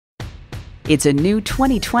It's a new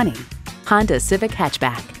 2020 Honda Civic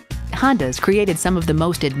hatchback. Honda's created some of the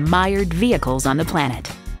most admired vehicles on the planet.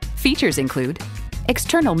 Features include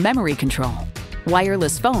external memory control,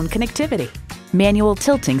 wireless phone connectivity, manual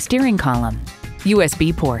tilting steering column,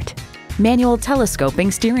 USB port, manual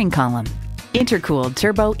telescoping steering column, intercooled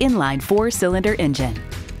turbo inline 4-cylinder engine,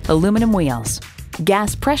 aluminum wheels,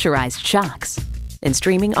 gas pressurized shocks, and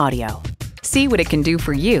streaming audio. See what it can do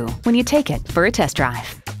for you when you take it for a test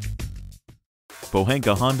drive.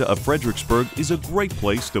 Pohanka Honda of Fredericksburg is a great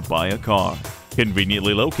place to buy a car.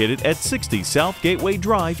 Conveniently located at 60 South Gateway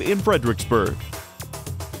Drive in Fredericksburg.